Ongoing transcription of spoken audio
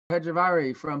Hegyv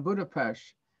Ari from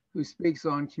Budapest, who speaks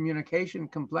on communication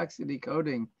complexity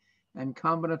coding and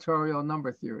combinatorial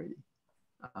number theory.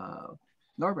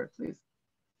 Norbert, please.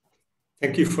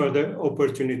 Thank you for the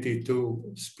opportunity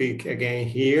to speak again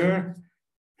here.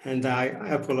 And I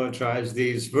apologize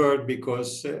this word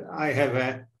because I have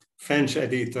a French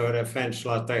editor, a French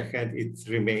LaTeX, and it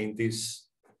remained this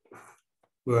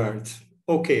word.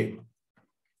 Okay,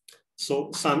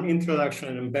 so some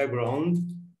introduction and background.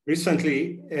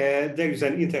 Recently, there is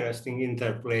an interesting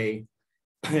interplay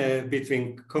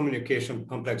between communication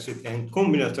complexity and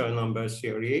combinatorial number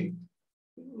theory.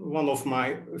 One of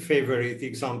my favorite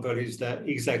examples is the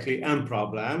exactly M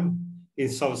problem. It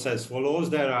solves as follows.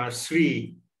 There are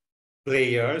three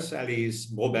players, Alice,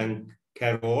 Bob, and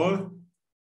Carol.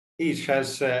 Each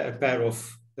has a pair of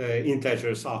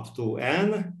integers up to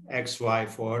n, xy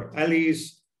for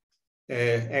Alice,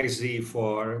 xz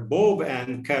for Bob,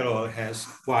 and Carol has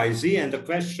yz. And the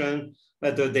question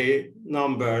whether the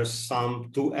numbers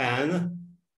sum to n,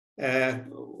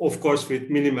 of course, with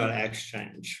minimal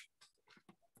exchange.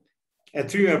 A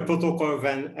trivial protocol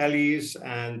when Alice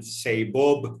and, say,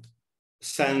 Bob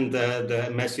send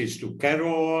the message to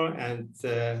Carol and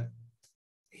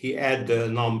he add the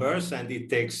numbers and it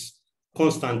takes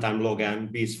constant time log n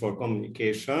bits for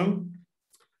communication.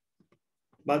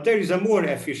 But there is a more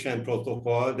efficient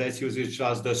protocol that uses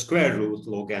just the square root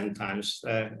log n times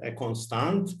a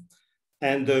constant.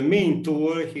 And the main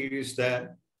tool here is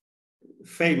the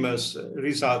famous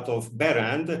result of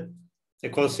Berend, the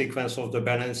consequence of the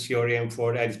Berend theorem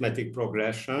for arithmetic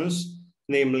progressions.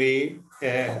 Namely,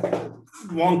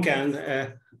 one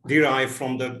can derive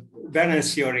from the Berend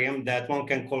theorem that one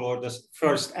can color the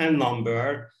first n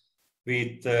number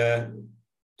with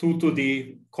 2 to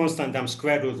the constant time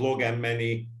square root log n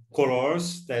many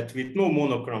colors that with no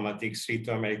monochromatic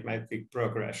three-term arithmetic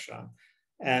progression.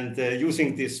 And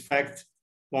using this fact,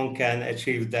 one can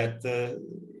achieve that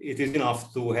it is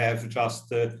enough to have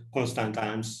just constant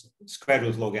times square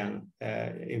root log n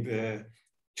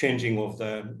changing of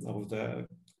the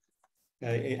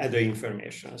other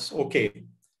informations. Okay,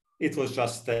 it was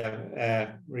just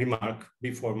a remark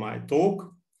before my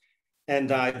talk,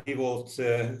 and I devote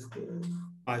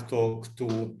my talk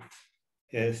to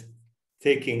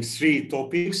taking three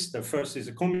topics. The first is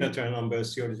a combinatorial number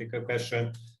theoretical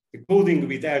question, the coding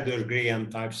with Erdős-Graham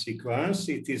type sequence.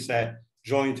 It is a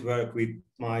joint work with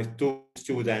my two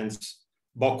students,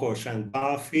 Bakos and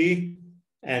Balfi,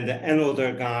 and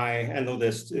another guy,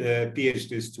 another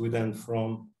PhD student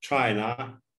from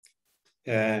China,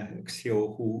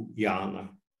 Xiaohu Yan.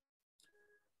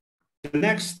 The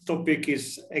next topic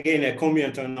is, again, a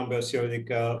combinatorial number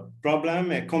theoretical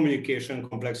problem, a communication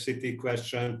complexity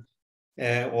question,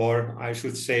 or I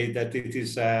should say that it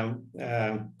is a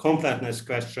completeness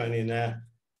question in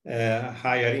a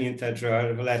higher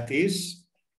integer lattice.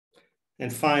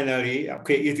 And finally,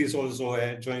 okay, it is also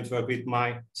a joint work with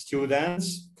my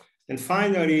students. And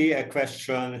finally, a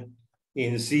question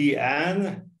in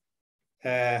Zn.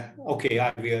 Okay,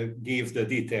 I will give the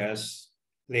details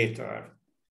later.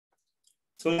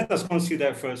 So let us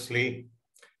consider firstly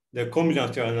the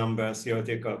combinatorial number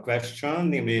theoretical question,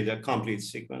 namely the complete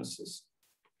sequences.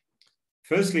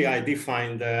 Firstly, I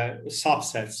define the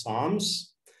subset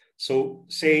sums. So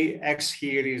say X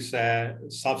here is a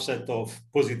subset of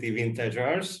positive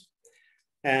integers,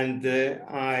 and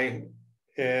I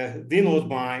denote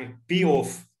my P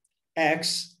of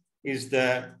X is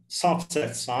the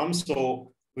subset sum.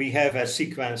 So we have a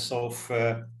sequence of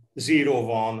 0,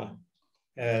 1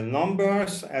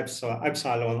 numbers,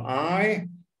 epsilon I,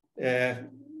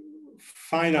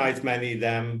 finite many of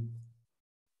them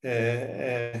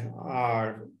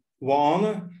are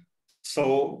 1.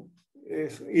 So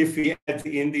if we add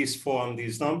in this form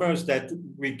these numbers, that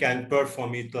we can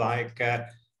perform it like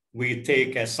we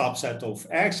take a subset of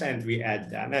X and we add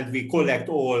them, and we collect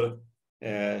all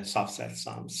subset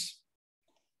sums.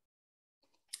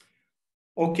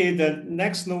 Okay, the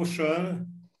next notion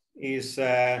is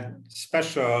a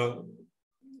special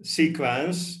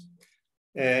sequence.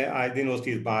 I denote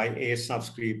it by A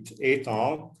subscript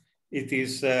eta. It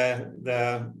is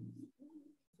the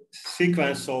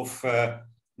sequence of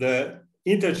the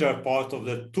integer part of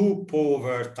the 2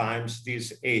 power times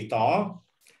this eta.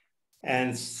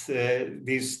 And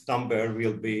this number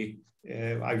will be,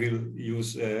 I will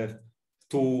use 2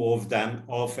 of them,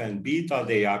 alpha and beta.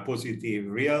 They are positive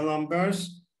real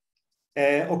numbers.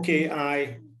 Okay,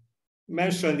 I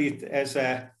mentioned it as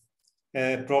a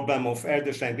problem of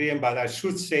Erdős and Graham, but I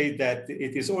should say that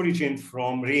it is origined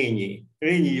from Rényi.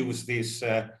 Rényi used this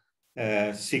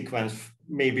sequence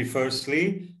maybe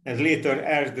firstly, and later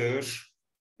Erdős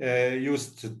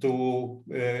used to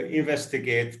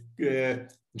investigate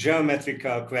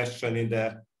geometrical question in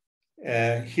the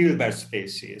Hilbert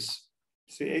spaces.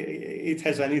 So it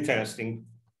has an interesting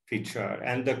feature.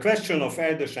 And the question of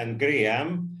Erdős and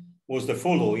Graham was the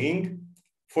following: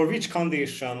 for which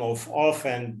condition of alpha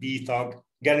and beta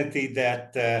guaranteed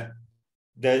that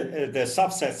the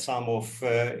subset sum of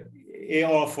A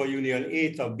alpha union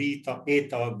eta beta,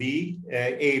 eta b,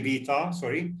 A beta,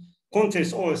 sorry,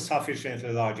 contains all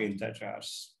sufficiently large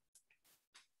integers?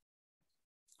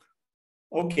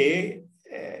 Okay,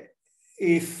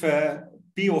 if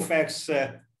P of X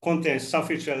contains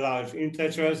sufficiently large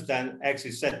integers, then X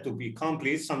is said to be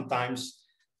complete. Sometimes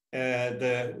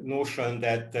the notion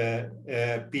that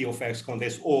P of X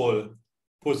contains all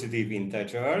positive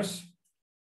integers.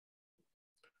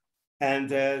 And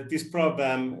this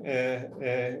problem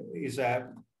is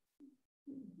a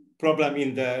problem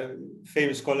in the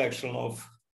famous collection of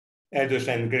Erdős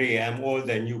and Graham. All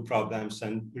the new problems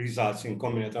and results in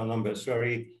combinatorial number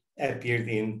theory appeared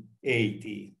in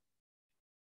 80.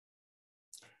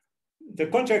 The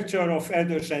conjecture of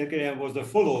Erdős and Graham was the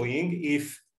following: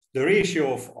 if the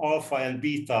ratio of alpha and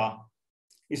beta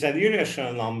is an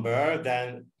irrational number,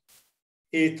 then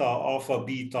eta alpha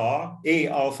beta, A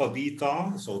alpha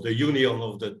beta, so the union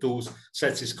of the two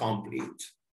sets is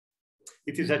complete.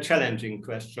 It is a challenging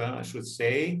question, I should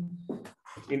say.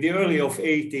 In the early of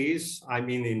 80s, I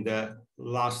mean in the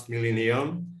last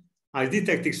millennium, I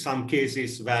detected some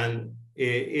cases when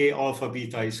A alpha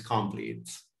beta is complete.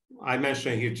 I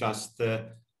mentioned here just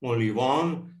only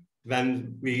one.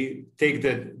 When we take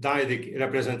the dyadic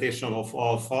representation of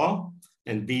alpha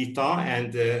and beta,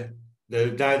 and the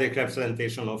dyadic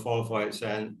representation of alpha is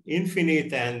an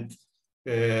infinite, and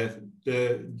the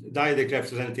dyadic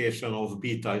representation of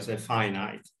beta is a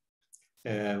finite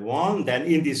one, then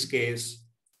in this case,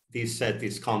 this set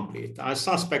is complete. I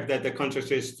suspect that the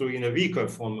conjecture is true in a weaker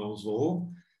form also,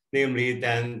 namely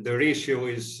then the ratio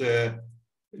is,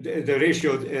 the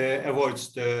ratio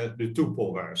avoids the two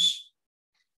powers.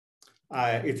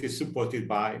 It is supported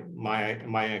by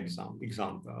my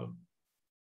example.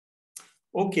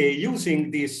 Okay, using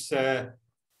this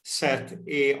set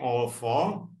A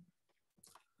alpha,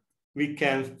 we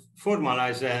can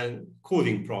formalize a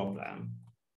coding problem.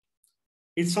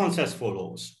 It sounds as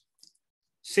follows.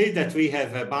 Say that we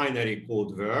have a binary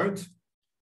code word.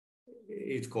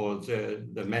 It's called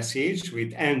the message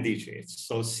with n digits.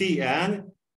 So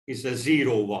Cn is a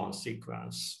 0-1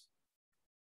 sequence.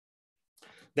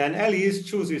 Then Alice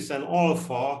chooses an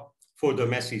alpha for the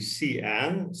message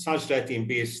Cn, such that in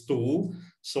base 2,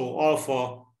 so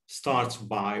alpha starts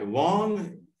by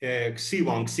 1,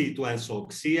 C1, C2, and so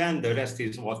Cn, the rest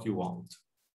is what you want.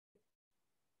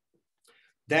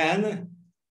 Then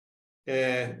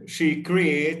she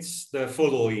creates the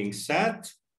following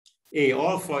set. A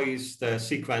alpha is the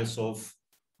sequence of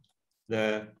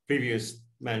the previous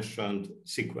mentioned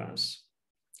sequence.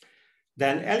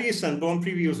 Then Alice and Don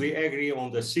previously agree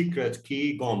on the secret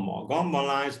key gamma. Gamma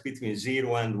lies between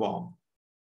 0 and 1.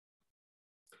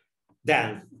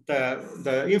 Then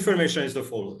the information is the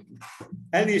following.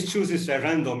 Alice chooses a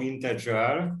random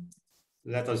integer,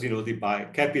 let us denote it by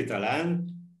capital N,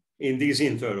 in these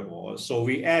intervals. So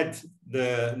we add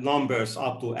the numbers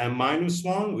up to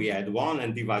n-1, we add 1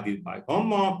 and divide it by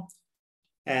gamma.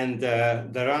 And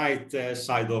the right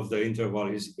side of the interval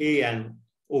is an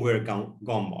over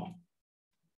gamma.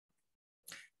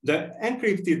 The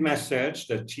encrypted message,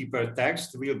 the cheaper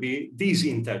text, will be this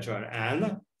integer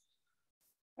n.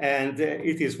 And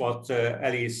it is what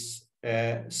Alice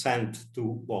sent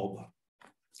to Bob.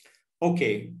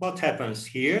 Okay, what happens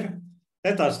here?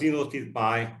 Let us denote it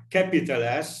by capital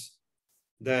S,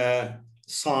 the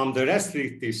sum, the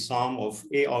restricted sum of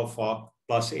A alpha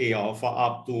plus A alpha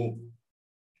up to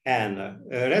n.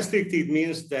 Restricted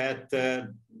means that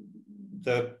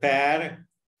the pair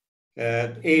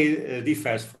A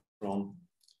differs from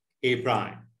A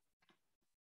prime.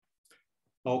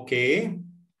 Okay.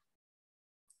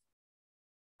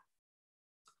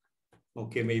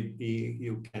 Okay, maybe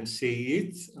you can see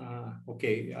it.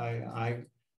 Okay, I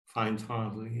find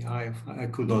hardly, I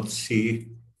could not see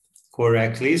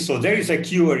correctly. So there is a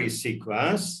Hegyv ari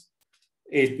sequence.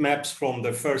 It maps from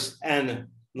the first n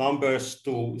numbers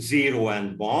to 0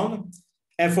 and 1.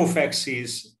 F of x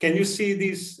is, can you see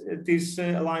this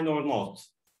line or not?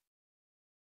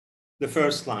 The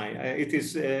first line, it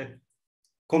is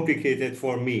complicated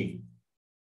for me.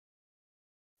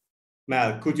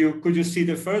 Mel, could you see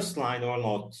the first line or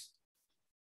not?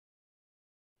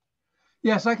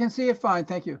 Yes, I can see it fine,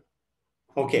 thank you.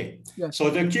 Okay, yes.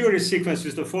 So the Hegyv ari sequence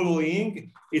is the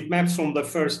following. It maps from the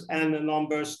first n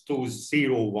numbers to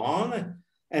 0, 1.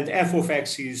 and f of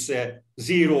x is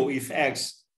 0 if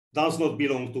x does not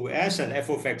belong to S, and f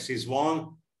of x is 1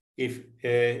 if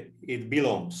it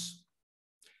belongs.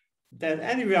 Then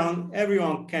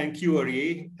everyone can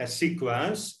query a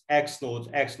sequence x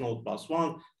naught plus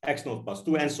 1, x naught plus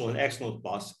 2, and so on, x naught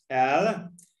plus L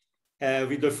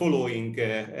with the following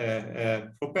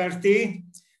property.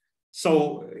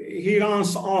 So he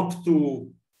runs up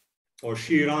to, or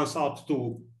she runs up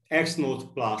to x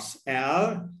naught plus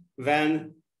L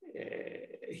when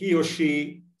he or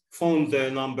she found the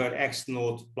number x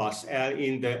naught plus L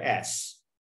in the S.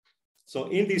 So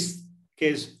in this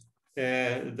case,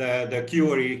 the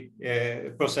query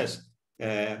process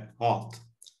halt.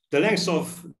 The length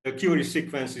of the query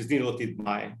sequence is denoted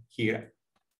by here,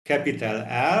 capital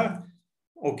L.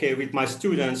 Okay, with my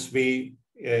students, we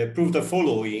prove the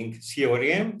following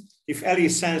theorem. If L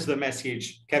sends the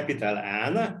message capital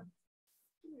N,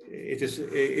 it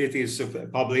is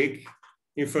public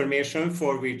information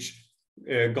for which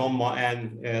gamma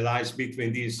n lies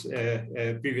between these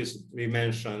previously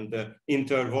mentioned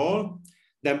interval,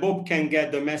 then Bob can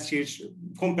get the message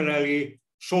comparatively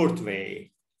short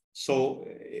way. So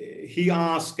he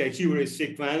asks a query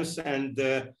sequence, and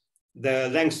the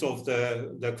length of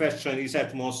the question is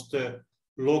at most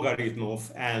logarithm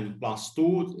of n plus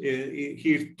 2.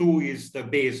 Here 2 is the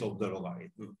base of the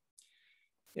logarithm.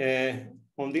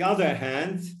 On the other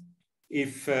hand,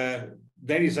 if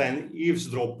there is an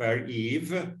eavesdropper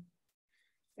Eve,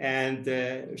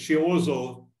 and she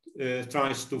also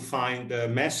tries to find the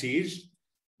message,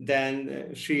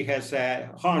 then she has a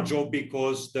hard job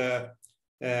because the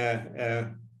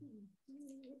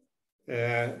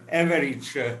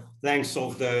average length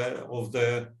of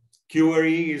the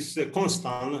query is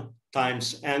constant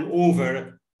times n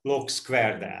over log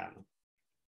squared n.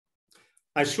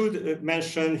 I should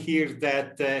mention here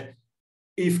that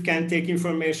if can take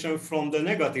information from the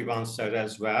negative answer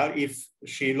as well, if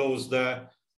she knows the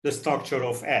structure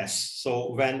of S.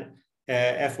 So when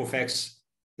f of x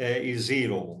is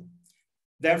 0.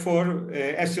 Therefore,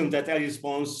 assume that L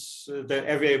responds the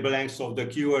available length of the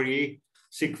query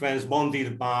sequence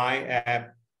bounded by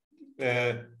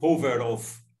a power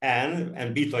of n,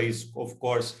 and beta is, of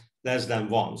course, less than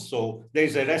 1. So there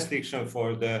is a restriction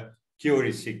for the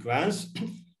query sequence.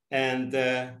 And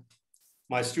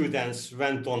my students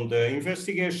went on the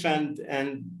investigation,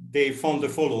 and they found the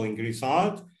following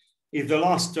result. If the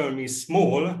last term is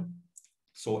small,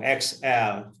 so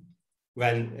XL,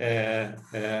 when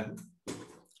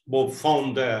Bob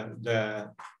found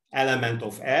the element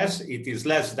of S, it is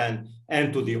less than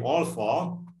n to the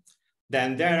alpha,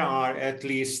 then there are at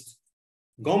least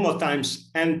gamma times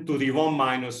n to the 1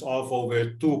 minus alpha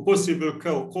over 2 possible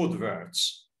code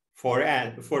words for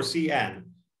Cn.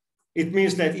 It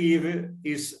means that Eve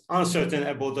is uncertain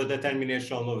about the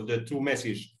determination of the true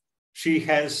message. She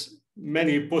has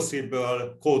many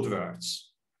possible code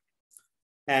words.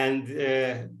 And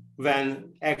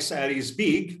when XL is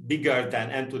bigger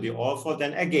than n to the alpha,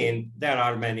 then again, there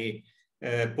are many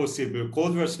possible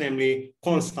code words, namely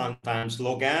constant times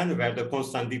log n, where the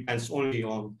constant depends only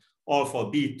on alpha,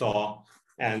 beta,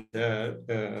 and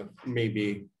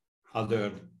maybe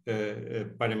other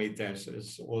parameters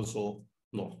is also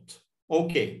not.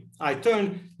 Okay, I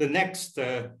turn the next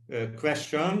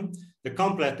question, the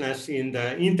completeness in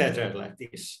the integer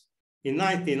lattice. In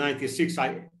 1996,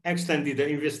 I extended the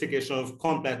investigation of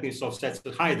completeness of sets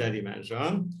with higher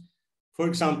dimension. For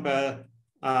example,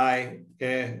 I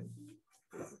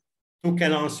took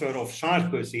an answer of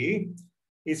Sarkozy.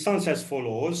 It sounds as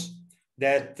follows,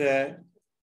 that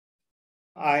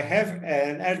I have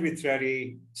an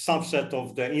arbitrary subset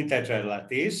of the integer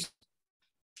lattice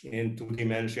in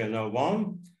two-dimensional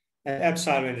one, and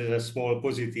epsilon is a small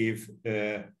positive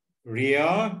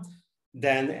real.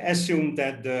 Then assume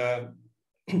that the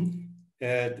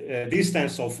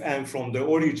distance of n from the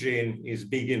origin is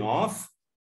big enough,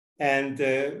 and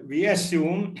we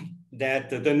assume that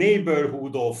the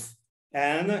neighborhood of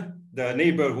n, the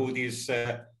neighborhood is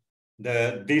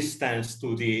the distance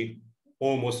to the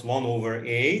almost 1 over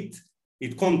 8.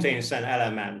 It contains an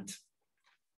element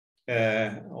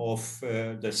of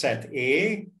the set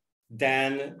A.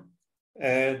 Then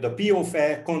the P of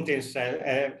A contains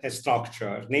a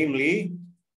structure, namely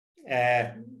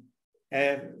a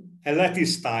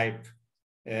lattice type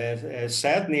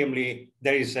set, namely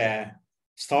there is a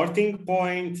starting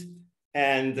point,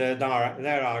 and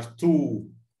there are two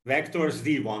vectors,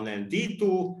 D1 and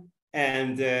D2,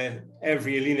 and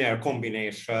every linear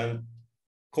combination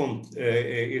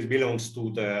it belongs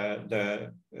to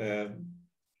the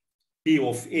P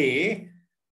of A,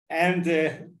 and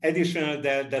additionally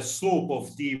the slope of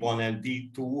D1 and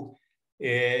D2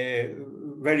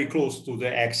 very close to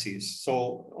the axis.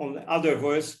 So in other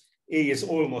words, A is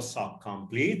almost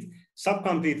subcomplete.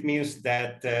 Subcomplete means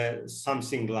that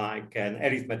something like an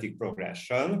arithmetic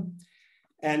progression.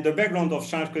 And the background of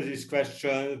Sarkozy's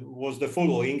question was the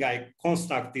following. I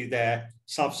constructed a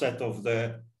subset of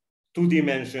the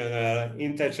two-dimensional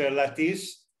integer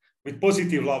lattice with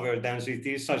positive lower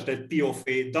density such that P of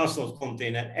A does not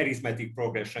contain an arithmetic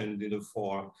progression in the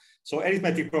form. So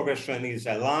arithmetic progression is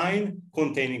a line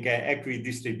containing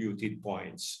equidistributed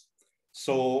points.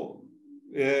 So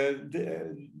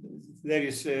there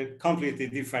is a completely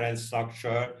different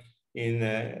structure in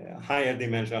higher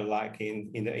dimension like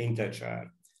in the integer.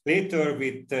 Later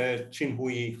with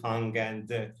Chin-Hui Hang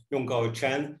and Yongao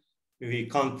Chen,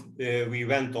 we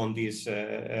went on this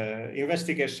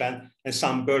investigation and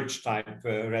some Birch type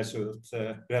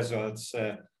results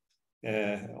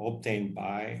obtained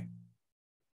by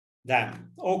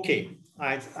them. Okay,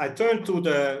 I turn to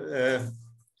the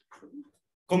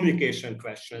communication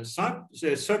question.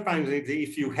 Surprisingly,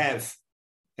 if you have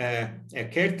a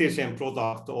Cartesian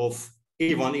product of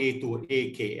A1, A2,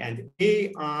 AK, and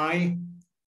AI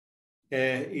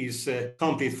is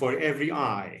complete for every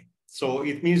I. So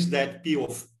it means that P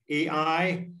of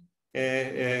AI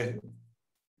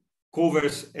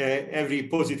covers every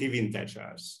positive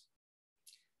integers.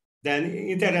 Then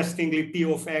interestingly, P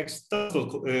of X does not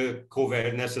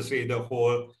cover necessarily the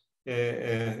whole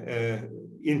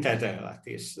integer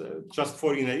lattice. Just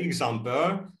for an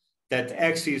example, that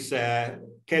X is a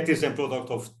Cartesian product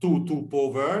of two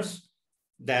powers,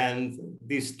 then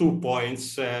these 2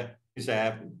 points is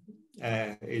a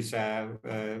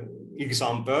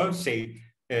example, say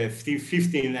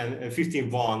 15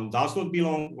 and 1 does not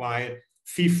belong, while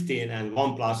 15 and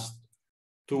 1 plus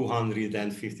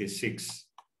 256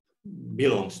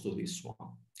 belongs to this one.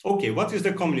 Okay, what is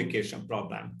the communication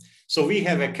problem? So we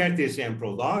have a Cartesian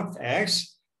product,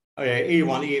 X,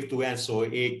 A1, A2, and so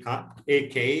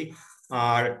AK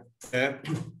are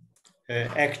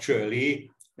actually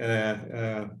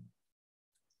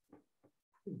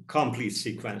complete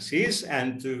sequences,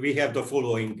 and we have the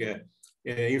following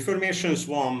informations.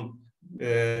 One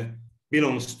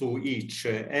belongs to each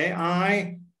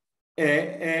AI.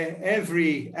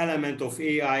 Every element of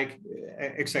AI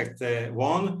except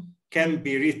one can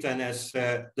be written as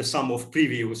the sum of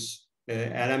previous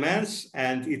elements,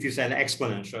 and it is an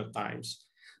exponential times.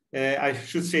 I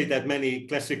should say that many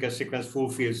classical sequence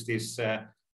fulfills this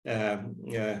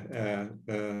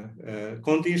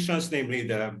conditions, namely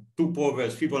the 2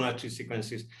 powers, Fibonacci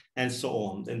sequences, and so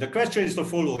on. And the question is the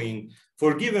following: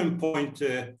 for given point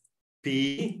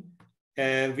P,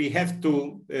 we have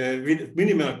to, with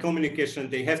minimal communication,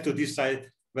 they have to decide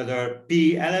whether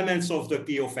P elements of the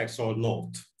P of X or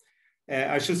not.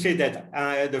 I should say that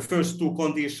the first 2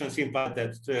 conditions imply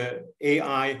that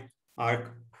AI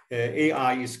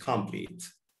is complete.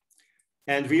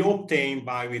 And we obtain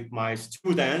with my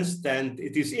students, then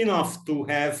it is enough to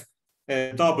have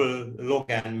double log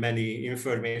n many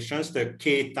informations, the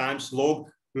K times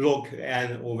log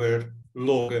n over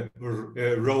log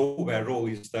rho, where rho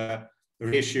is the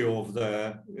ratio of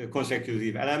the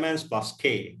consecutive elements plus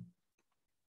K.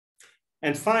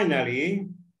 And finally,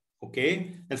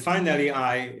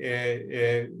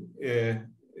 I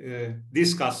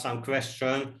discuss some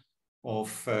question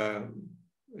of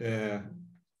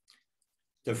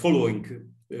the following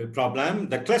problem.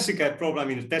 The classical problem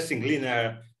in testing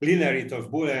linearity of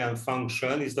Boolean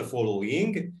function is the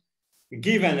following.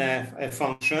 Given a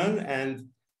function,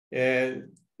 and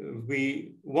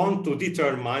we want to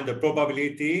determine the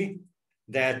probability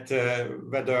that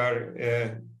whether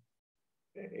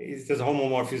it is a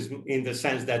homomorphism in the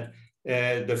sense that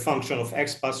the function of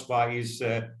x plus y is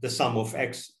the sum of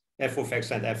x, f of x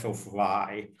and f of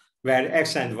y, where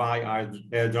x and y are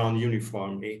drawn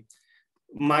uniformly.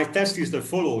 My test is the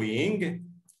following.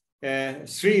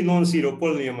 3 non-zero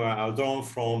polynomials are drawn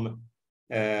from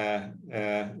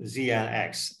Z and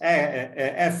X.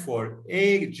 F for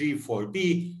A, G for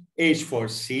B, H for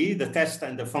C. The test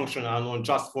and the function are known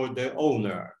just for the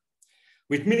owner.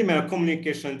 With minimal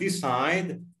communication,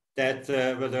 decide that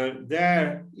whether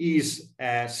there is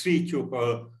a 3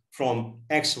 tuple from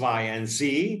X, Y, and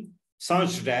Z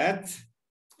such that,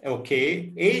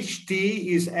 okay, HT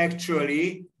is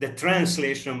actually the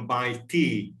translation by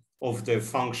T of the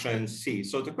function C.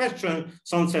 So the question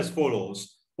sounds as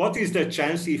follows. What is the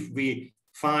chance if we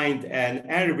find an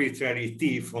arbitrary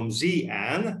T from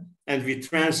Zn and we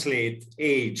translate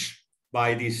H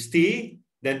by this T,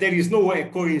 that there is no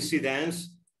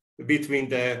coincidence between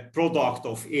the product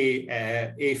of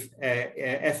FA and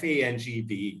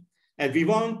GB. And we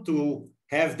want to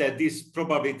have that this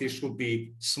probability should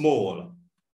be small.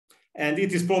 And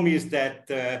it is promised that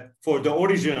for the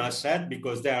original set,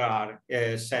 because there are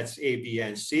sets A, B,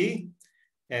 and C,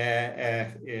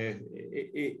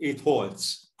 it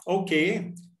holds.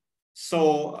 Okay,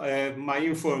 so my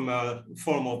informal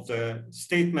form of the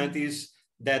statement is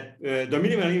that the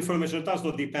minimal information does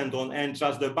not depend on and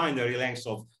just the binary lengths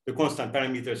of the constant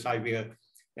parameters I will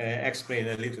explain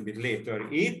a little bit later.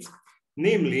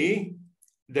 Namely,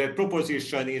 the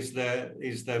proposition is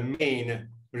the main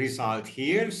result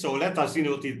here. So let us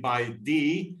denote it by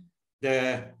D,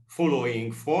 the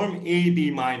following form,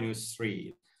 AB minus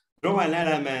 3. Draw an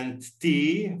element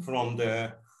T from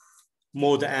the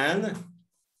mode N,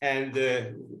 and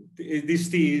this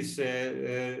T is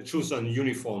chosen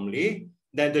uniformly.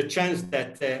 Then the chance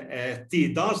that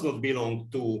T does not belong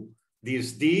to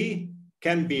this D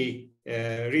can be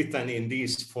written in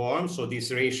this form, so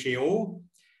this ratio.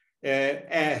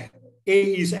 A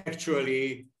is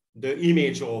actually the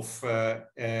image of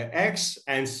X,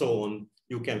 and so on.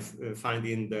 You can find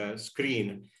in the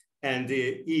screen. And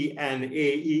the E and A,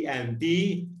 E and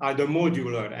B are the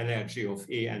modular energy of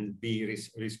A and B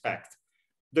respect.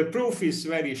 The proof is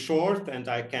very short, and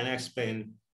I can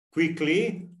explain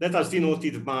quickly. Let us denote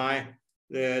it by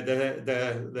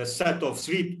the set of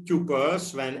 3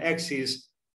 tuples when X is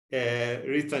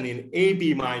written in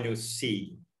AB minus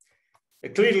C.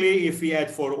 Clearly, if we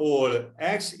add for all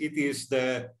X, it is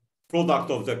the product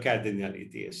of the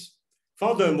cardinalities.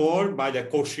 Furthermore, by the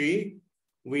Cauchy,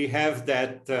 we have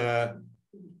that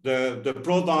the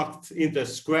product in the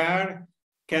square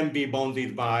can be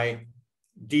bounded by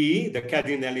D, the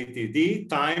cardinality D,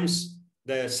 times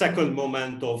the second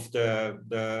moment of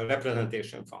the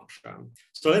representation function.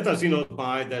 So let us denote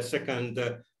by the second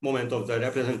moment of the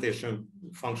representation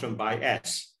function by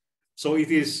S. So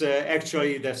it is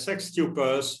actually the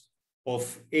sextuples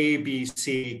of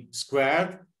ABC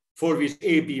squared, for which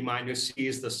AB minus C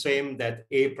is the same that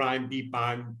A prime B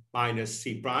prime minus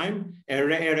C prime, and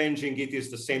rearranging it is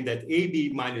the same that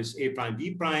AB minus A prime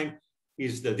B prime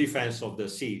is the difference of the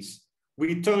C's.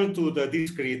 We turn to the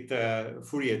discrete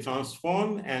Fourier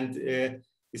transform, and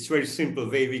it's a very simple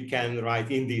way we can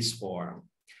write in this form.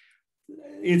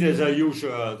 It is a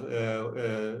usual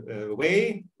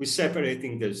way. We're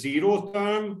separating the zero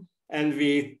term, and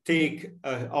we take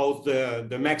out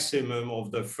the maximum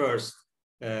of the first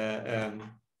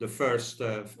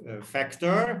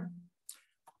factor.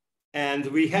 And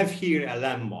we have here a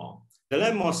lemma. The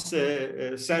lemma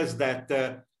says that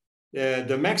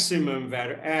the maximum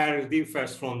where R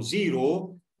differs from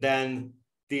 0, then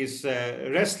this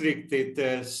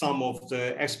restricted sum of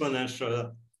the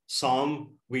exponential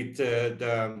sum with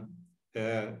the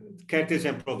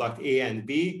Cartesian product A and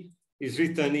B is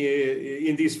written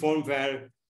in this form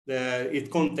where it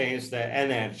contains the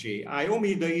energy. I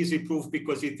omit the easy proof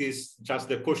because it is just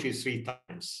the Cauchy 3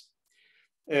 times.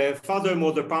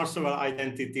 Furthermore, the Parseval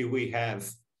identity we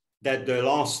have that the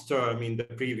last term in the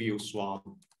previous one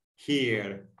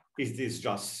here is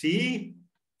just C.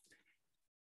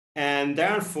 And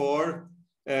therefore,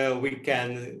 we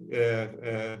can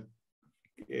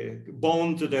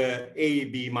bond the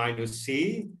AB minus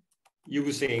C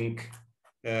using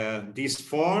this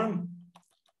form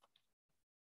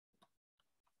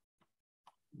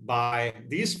by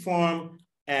this form,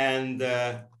 and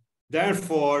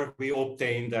therefore we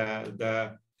obtain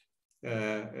the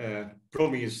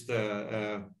promised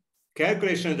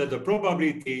calculation that the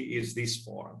probability is this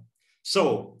form.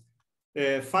 So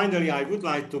finally, I would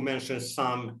like to mention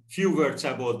some few words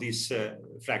about this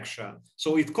fraction.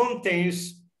 So it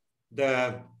contains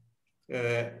the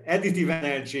additive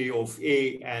energy of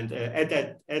A and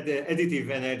additive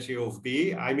energy of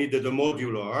B, I mean the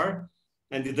modular,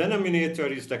 and the denominator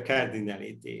is the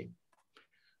cardinality.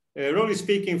 Roughly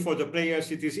speaking, for the players,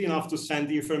 it is enough to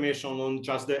send information on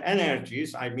just the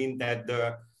energies. I mean that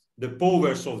the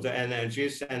powers of the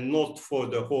energies, and not for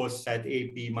the whole set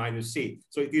A, B minus C.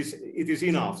 So it is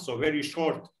enough. So very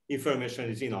short information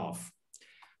is enough.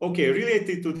 Okay,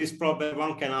 related to this problem,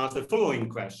 one can ask the following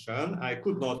question. I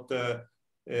could not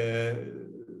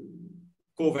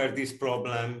cover this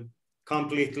problem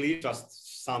completely,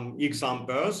 just some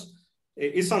examples.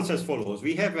 It sounds as follows.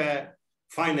 We have a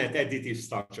finite additive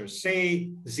structure, say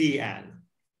Zn,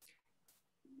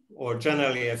 or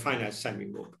generally a finite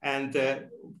semigroup. And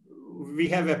we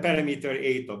have a parameter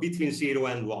eta between 0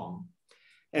 and 1.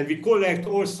 And we collect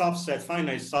all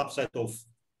finite subset of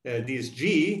this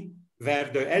G, where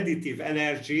the additive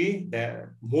energy, the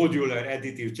modular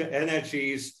additive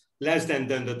energy is less than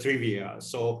the trivial.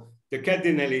 So the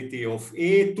cardinality of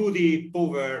A to the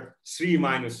power 3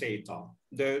 minus eta.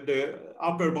 The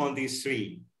upper bound is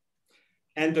 3.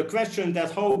 And the question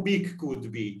that how big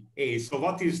could be A? So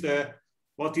what is the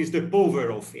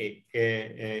power of A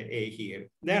here?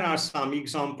 There are some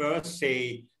examples,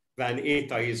 say when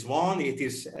eta is 1, it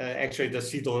is actually the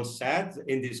Sidon set.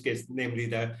 In this case, namely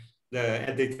the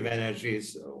additive energy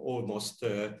is almost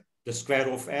the square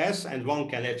of S, and one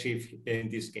can achieve in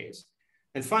this case.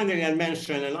 And finally, I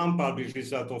mentioned an unpublished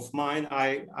result of mine.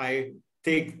 I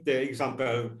take the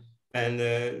example when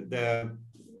the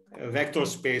vector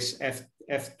space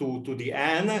F2 to the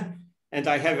N, and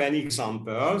I have an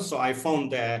example. So I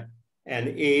found an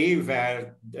A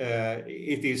where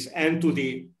it is N to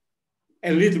the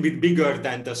a little bit bigger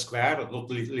than the square, not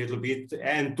a little bit,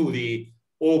 N to the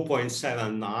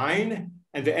 0.79,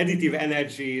 and the additive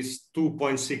energy is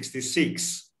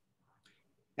 2.66.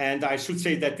 And I should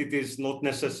say that it is not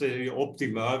necessarily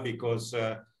optimal because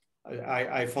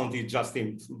I found it just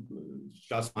in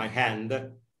my hand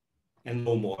and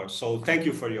no more. So thank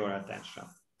you for your attention.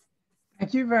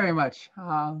 Thank you very much.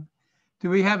 Do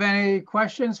we have any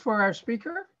questions for our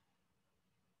speaker?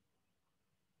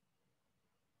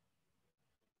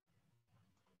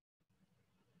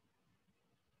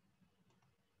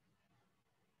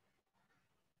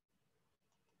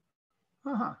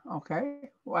 Okay,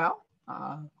 well,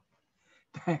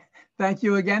 thank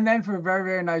you again then for a very,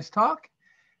 very nice talk.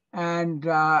 And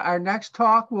our next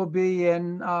talk will be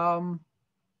in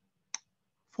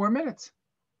 4 minutes.